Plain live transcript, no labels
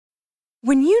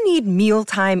When you need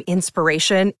mealtime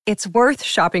inspiration, it's worth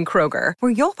shopping Kroger,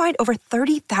 where you'll find over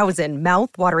 30,000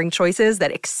 mouth-watering choices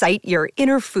that excite your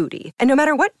inner foodie. And no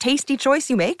matter what tasty choice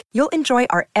you make, you'll enjoy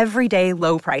our everyday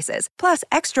low prices, plus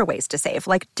extra ways to save,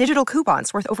 like digital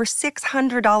coupons worth over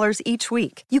 $600 each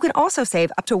week. You can also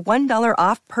save up to $1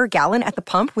 off per gallon at the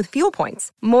pump with fuel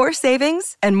points. More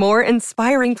savings and more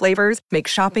inspiring flavors make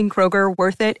shopping Kroger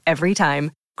worth it every time.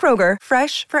 Kroger,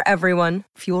 fresh for everyone.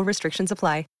 Fuel restrictions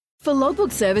apply. For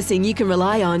logbook servicing you can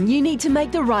rely on, you need to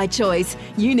make the right choice.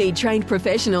 You need trained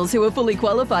professionals who are fully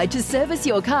qualified to service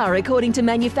your car according to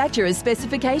manufacturer's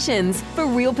specifications. For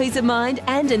real peace of mind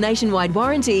and a nationwide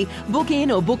warranty, book in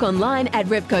or book online at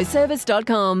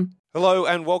repcoservice.com. Hello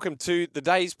and welcome to the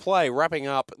day's play, wrapping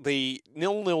up the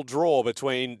 0-0 draw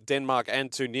between Denmark and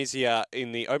Tunisia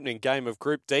in the opening game of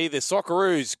Group D, the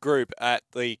Socceroos group at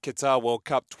the Qatar World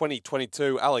Cup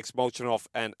 2022. Alex Molchanov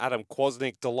and Adam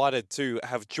Kwasnik, delighted to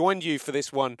have joined you for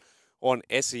this one on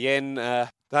SEN.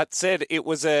 That said, it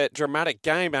was a dramatic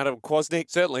game, Adam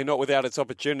Kwasnik, certainly not without its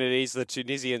opportunities. The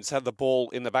Tunisians had the ball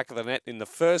in the back of the net in the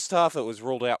first half. It was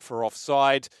ruled out for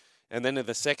offside. And then in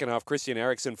the second half, Christian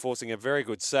Eriksen forcing a very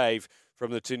good save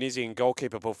from the Tunisian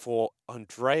goalkeeper before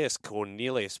Andreas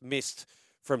Cornelius missed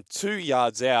from 2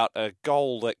 yards out, a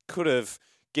goal that could have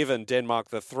given Denmark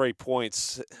the 3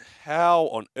 points. How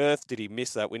on earth did he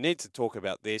miss that? We need to talk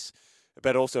about this,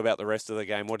 but also about the rest of the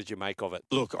game. What did you make of it?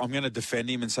 Look, I'm going to defend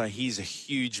him and say he's a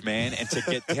huge man, and to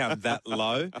get down that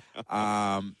low,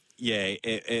 yeah,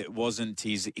 it wasn't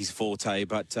his forte,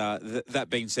 but that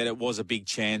being said, it was a big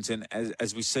chance. And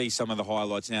as we see some of the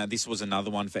highlights now, this was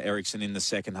another one for Eriksen in the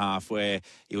second half where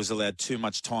he was allowed too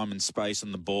much time and space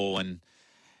on the ball, and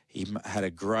he had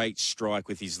a great strike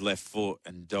with his left foot.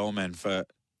 And Dolman for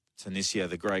Tunisia,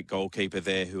 the great goalkeeper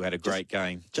there, who had a great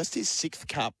game. Just his sixth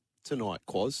cap tonight,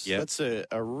 Quaz. Yep. That's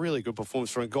a really good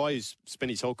performance from a guy who's spent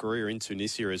his whole career in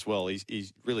Tunisia as well.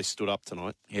 He's really stood up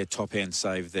tonight. Yeah, top-hand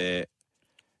save there.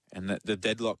 And the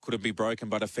deadlock couldn't be broken,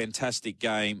 but a fantastic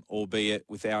game, albeit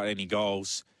without any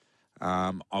goals.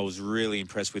 I was really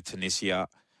impressed with Tunisia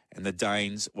and the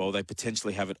Danes. Well, they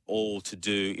potentially have it all to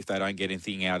do if they don't get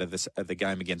anything out of the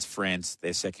game against France,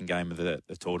 their second game of the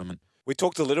tournament. We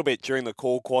talked a little bit during the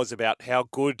call, Quaz, about how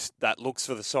good that looks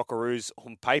for the Socceroos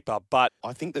on paper, but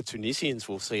I think the Tunisians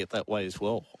will see it that way as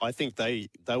well. I think they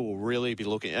will really be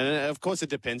looking, and of course it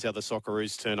depends how the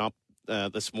Socceroos turn up.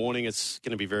 This morning. It's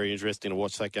going to be very interesting to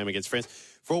watch that game against France.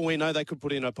 For all we know, they could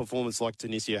put in a performance like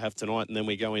Tunisia have tonight, and then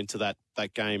we go into that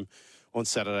game on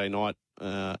Saturday night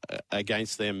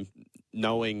against them,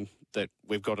 knowing that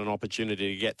we've got an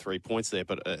opportunity to get 3 points there.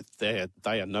 But they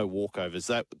are no walkovers.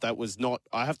 That was not.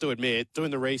 I have to admit,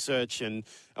 doing the research and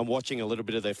watching a little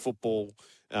bit of their football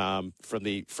from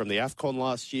the AFCON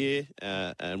last year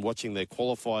and watching their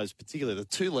qualifiers, particularly the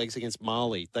 2 legs against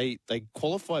Mali. They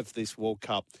qualified for this World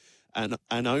Cup. And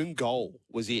an own goal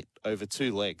was it over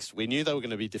 2 legs. We knew they were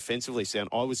going to be defensively sound.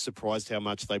 I was surprised how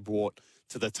much they brought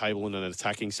to the table in an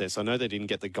attacking sense. I know they didn't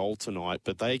get the goal tonight,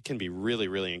 but they can be really,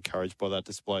 really encouraged by that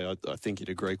display. I think you'd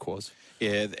agree, Quaz.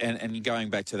 Yeah, and going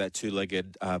back to that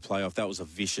 2-legged playoff, that was a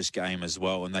vicious game as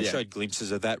well. And they showed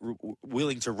glimpses of that,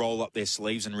 willing to roll up their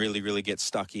sleeves and really, really get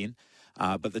stuck in.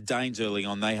 But the Danes early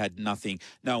on, they had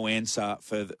no answer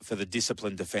for the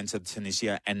disciplined defence of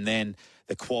Tunisia, and then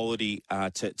the quality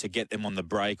to get them on the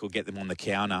break or get them on the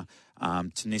counter.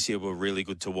 Tunisia were really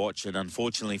good to watch, and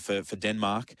unfortunately for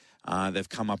Denmark, they've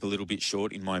come up a little bit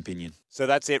short, in my opinion. So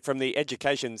that's it from the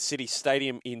Education City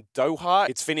Stadium in Doha.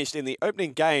 It's finished in the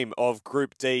opening game of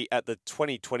Group D at the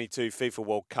 2022 FIFA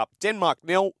World Cup. Denmark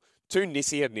 0,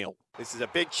 Tunisia 0. This is a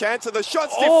big chance, and the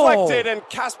shot's deflected, and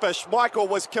Kasper Schmeichel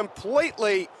was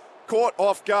completely caught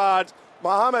off guard.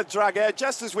 Mohamed Drager,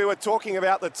 just as we were talking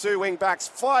about the 2 wing-backs,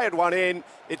 fired one in.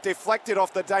 It deflected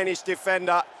off the Danish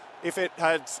defender. If it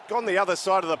had gone the other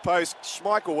side of the post,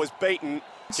 Schmeichel was beaten.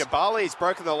 Jabali's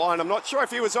broken the line. I'm not sure if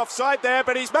he was offside there,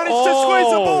 but he's managed to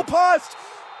squeeze the ball past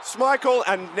Schmeichel,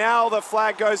 and now the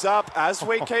flag goes up. As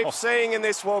we keep seeing in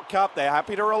this World Cup, they're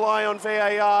happy to rely on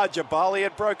VAR. Jabali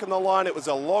had broken the line. It was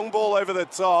a long ball over the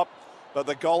top, but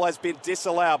the goal has been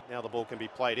disallowed. Now the ball can be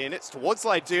played in. It's towards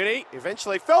Leyduni.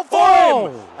 Eventually fell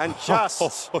for him and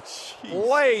just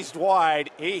blazed wide.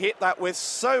 He hit that with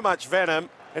so much venom.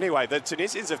 Anyway, the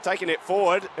Tunisians have taken it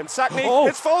forward, and Sakni,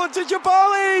 it's fallen to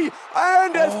Jabali,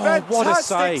 and a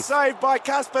fantastic save by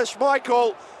Kasper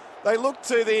Schmeichel. They looked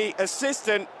to the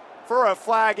assistant for a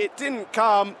flag. It didn't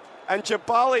come, and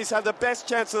Jabali's had the best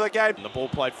chance of the game. And the ball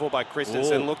played for by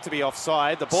Christensen looked to be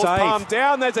offside. The ball's palmed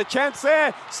down. There's a chance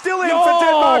there. Still in for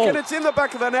Denmark, and it's in the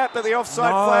back of the net, but the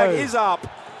offside flag is up.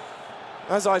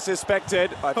 As I suspected,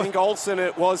 I think Olsen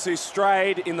it was who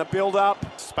strayed in the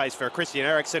build-up. Space for Christian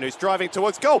Eriksen, who's driving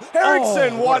towards goal.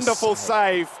 Eriksen, wonderful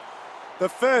save. The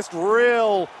first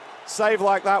real save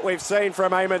like that we've seen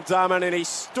from Eamon Darman, and he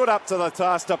stood up to the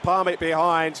task to palm it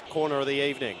behind. Corner of the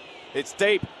evening. It's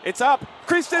deep. It's up.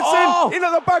 Christensen into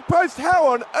the back post. How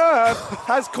on earth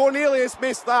has Cornelius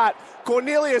missed that?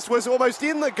 Cornelius was almost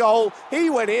in the goal. He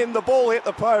went in. The ball hit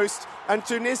the post. And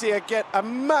Tunisia get a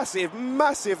massive,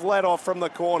 massive let-off from the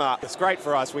corner. It's great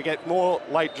for us. We get more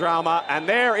late drama. And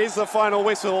there is the final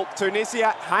whistle. Tunisia,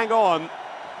 hang on.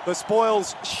 The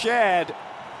spoils shared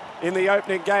in the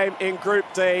opening game in Group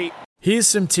D. Here's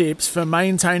some tips for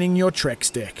maintaining your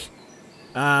Trex deck.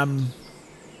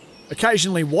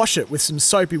 Occasionally wash it with some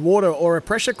soapy water or a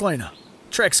pressure cleaner.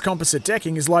 Trex composite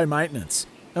decking is low maintenance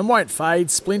and won't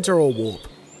fade, splinter or warp.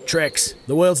 Trex,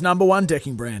 the world's #1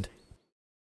 decking brand.